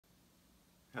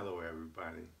Hello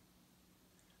everybody.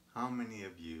 How many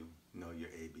of you know your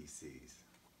ABCs?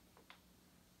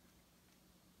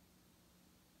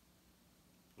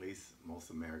 At least most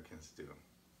Americans do,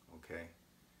 okay?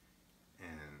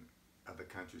 And other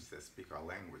countries that speak our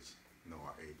language know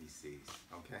our ABCs,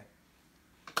 okay?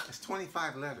 It's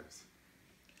 25 letters.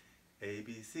 A,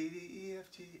 B, C, D, E, F,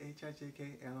 G, H, I, J,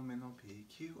 K, L, M, N, O, P,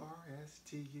 Q, R, S,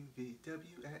 T, U, V,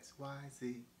 W, X, Y,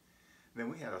 Z. Then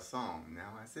we had a song.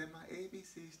 Now I said my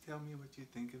ABCs, tell me what you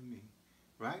think of me.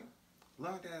 Right?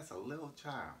 Learned that as a little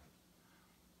child.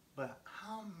 But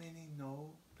how many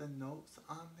know the notes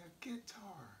on their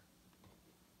guitar?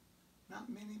 Not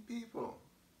many people.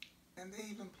 And they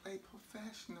even play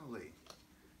professionally.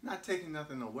 Not taking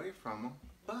nothing away from them,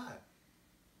 but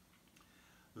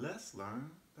let's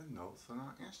learn the notes on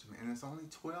our instrument. And it's only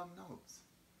 12 notes.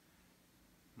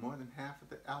 More than half of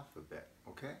the alphabet,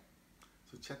 okay?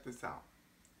 So check this out.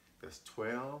 There's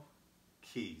 12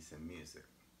 keys in music.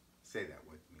 Say that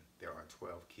with me. There are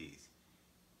 12 keys.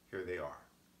 Here they are.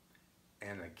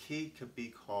 And a key could be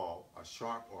called a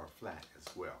sharp or a flat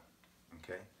as well.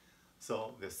 Okay?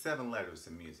 So there's 7 letters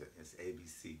in music. It's A, B,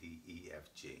 C, D, E, F,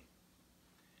 G.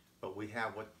 But we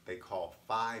have what they call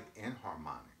 5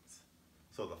 enharmonics.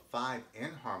 So the 5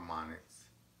 enharmonics,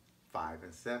 5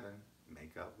 and 7,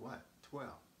 make up what? 12.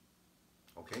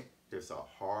 Okay? There's a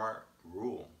hard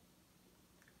rule.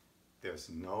 There's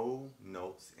no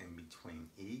notes in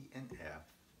between E and F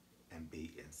and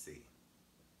B and C.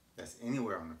 That's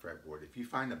anywhere on the fretboard. If you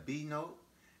find a B note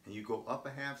and you go up a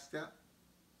half step,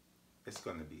 it's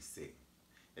going to be C.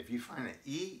 If you find an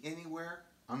E anywhere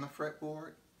on the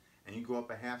fretboard and you go up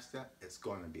a half step, it's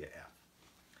going to be an F.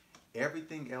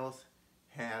 Everything else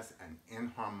has an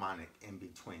enharmonic in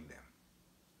between them.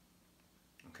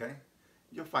 Okay?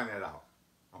 You'll find that out.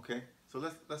 Okay? So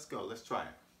let's go. Let's try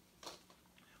it.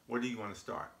 Where do you want to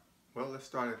start? Well, let's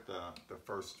start at the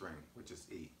first string, which is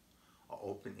E, an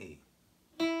open E.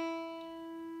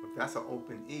 If that's an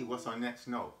open E, what's our next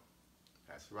note?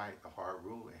 That's right, the hard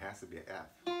rule, it has to be an F.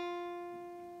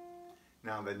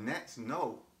 Now the next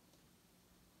note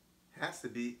has to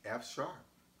be F sharp.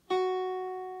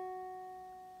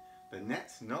 The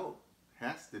next note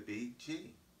has to be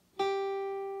G.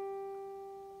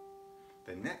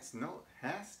 The next note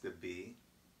has to be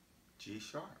G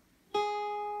sharp.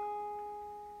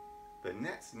 The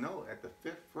next note at the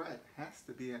 5th fret has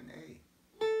to be an A.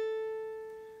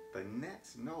 The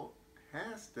next note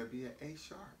has to be an A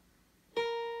sharp.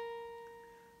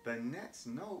 The next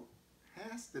note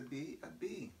has to be a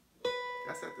B.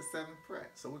 That's at the 7th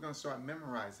fret. So we're going to start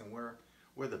memorizing where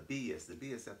the B is. The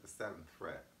B is at the 7th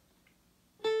fret.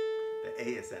 The A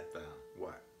is at the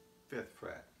what? 5th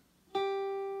fret.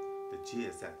 The G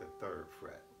is at the 3rd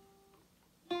fret.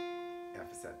 F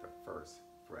is at the 1st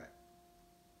fret.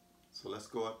 So let's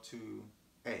go up to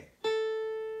A.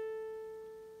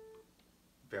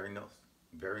 Very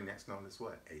next note is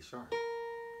what? A sharp.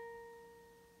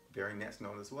 Very next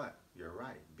note is what? You're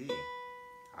right, B.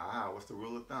 Ah, what's the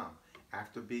rule of thumb?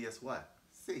 After B is what?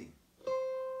 C.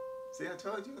 See, I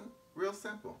told you, real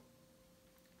simple.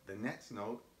 The next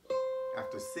note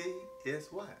after C is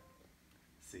what?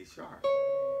 C sharp.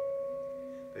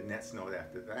 The next note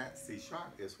after that, C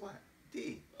sharp, is what?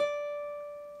 D.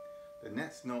 The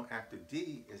next note after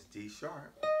D is D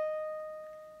sharp.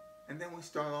 And then we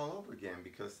start all over again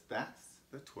because that's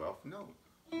the 12th note.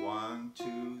 1,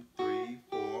 2, 3,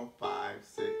 4, 5,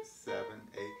 6, 7,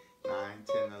 8, 9,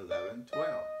 10, 11,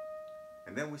 12.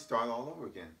 And then we start all over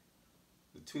again.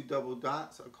 The 2 double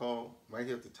dots are called, right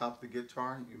here at the top of the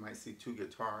guitar, you might see 2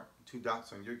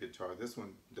 dots on your guitar. This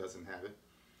one doesn't have it,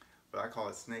 but I call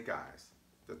it snake eyes,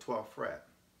 the 12th fret.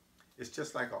 It's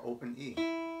just like an open E,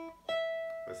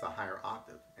 but it's a higher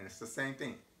octave. And it's the same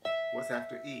thing. What's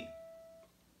after E?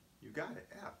 You got it,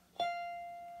 F.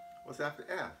 What's after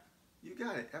F? You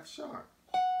got it, F sharp.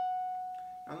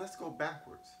 Now let's go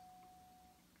backwards.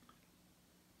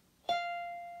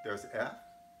 There's F.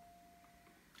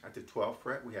 At the 12th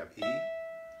fret, we have E.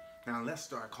 Now let's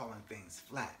start calling things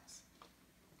flats.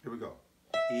 Here we go.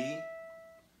 E,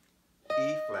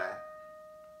 E flat,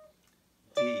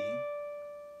 D,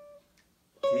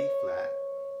 D flat,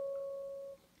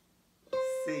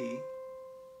 C,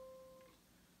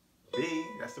 B,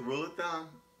 that's the rule of thumb.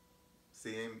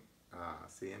 C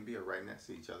and B are right next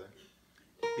to each other.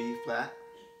 B flat,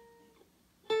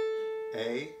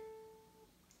 A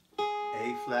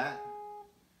flat,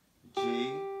 G,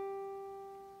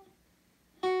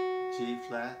 G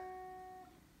flat,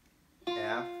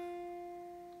 F,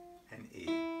 and E. I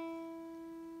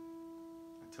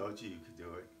told you you could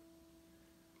do it.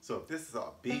 So if this is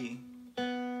a B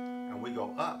and we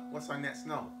go up, what's our next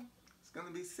note? It's It's going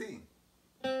to be C.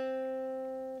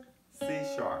 C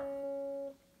sharp,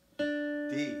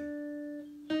 D,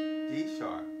 D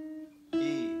sharp,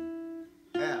 E,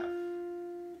 F,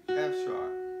 F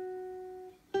sharp,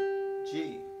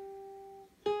 G,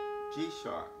 G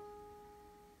sharp,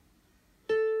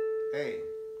 A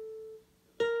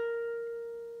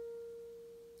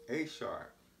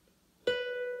sharp,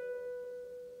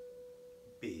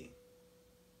 B.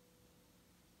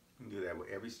 We can do that with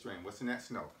every string. What's the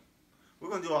next note? We're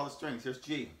going to do all the strings. Here's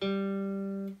G.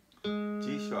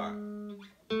 G sharp,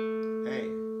 A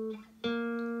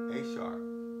sharp,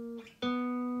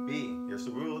 B. Here's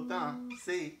the rule of thumb.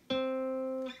 C,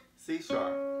 C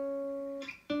sharp,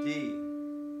 D,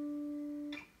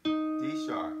 D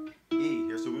sharp, E.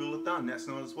 Here's the rule of thumb. That's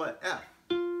known as what? F,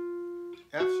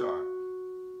 F sharp,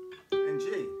 and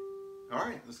G. All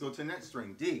right, let's go to the next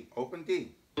string. D, open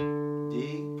D,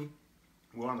 D.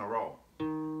 We're on the roll.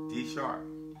 D sharp,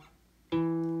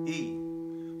 E.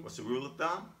 What's the rule of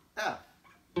thumb? F,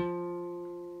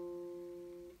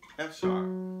 F sharp,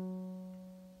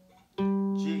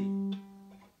 G,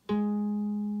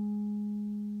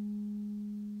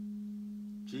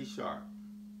 G sharp,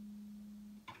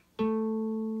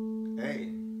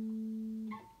 A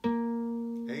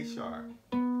sharp,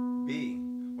 B.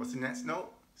 What's the next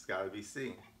note? It's got to be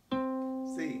C,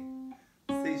 C,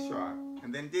 C sharp,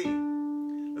 and then D.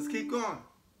 Let's keep going.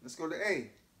 Let's go to A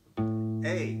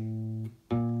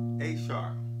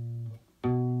sharp,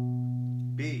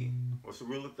 B. What's the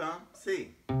rule of thumb?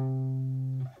 C,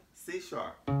 C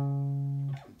sharp,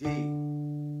 D,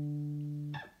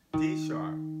 D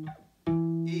sharp,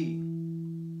 E.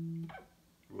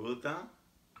 Rule of thumb,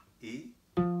 E.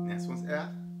 Next one's F,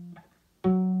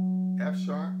 F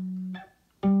sharp,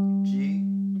 G,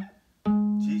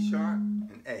 G sharp,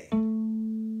 and A.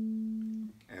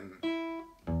 And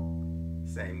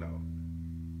same note.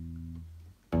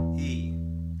 E,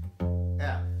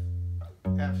 F,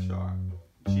 F sharp,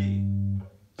 G,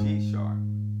 G sharp,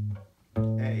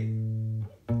 A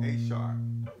sharp,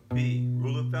 B.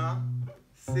 Rule of thumb,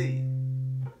 C,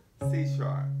 C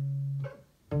sharp,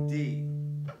 D,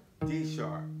 D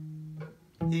sharp,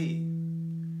 E.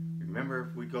 Remember,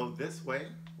 if we go this way,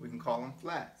 we can call them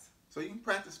flats. So you can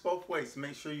practice both ways to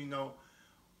make sure you know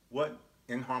what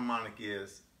enharmonic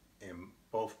is in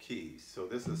both keys. So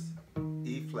this is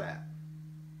E flat,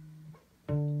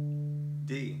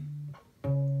 D,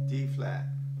 D flat,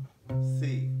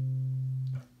 C,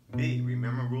 B.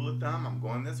 Remember, rule of thumb, I'm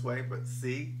going this way, but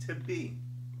C to B,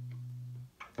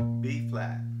 B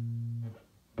flat,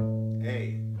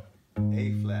 A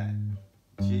flat,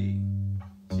 G,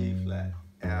 G flat,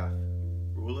 F.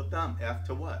 Rule of thumb, F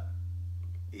to what?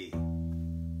 E.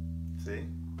 See?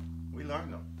 We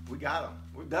learned them. We got them.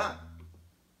 We're done.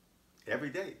 Every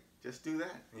day. Just do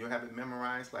that. And you'll have it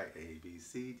memorized like A, B,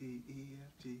 C, D, E,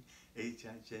 F, G, H,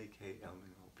 I, J, K, L,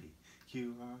 M, O, P,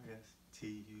 Q, R, S,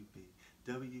 T, U, V,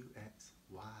 W, X,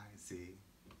 Y, Z.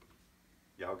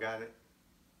 Y'all got it?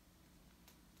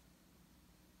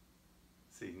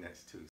 See you next Tuesday.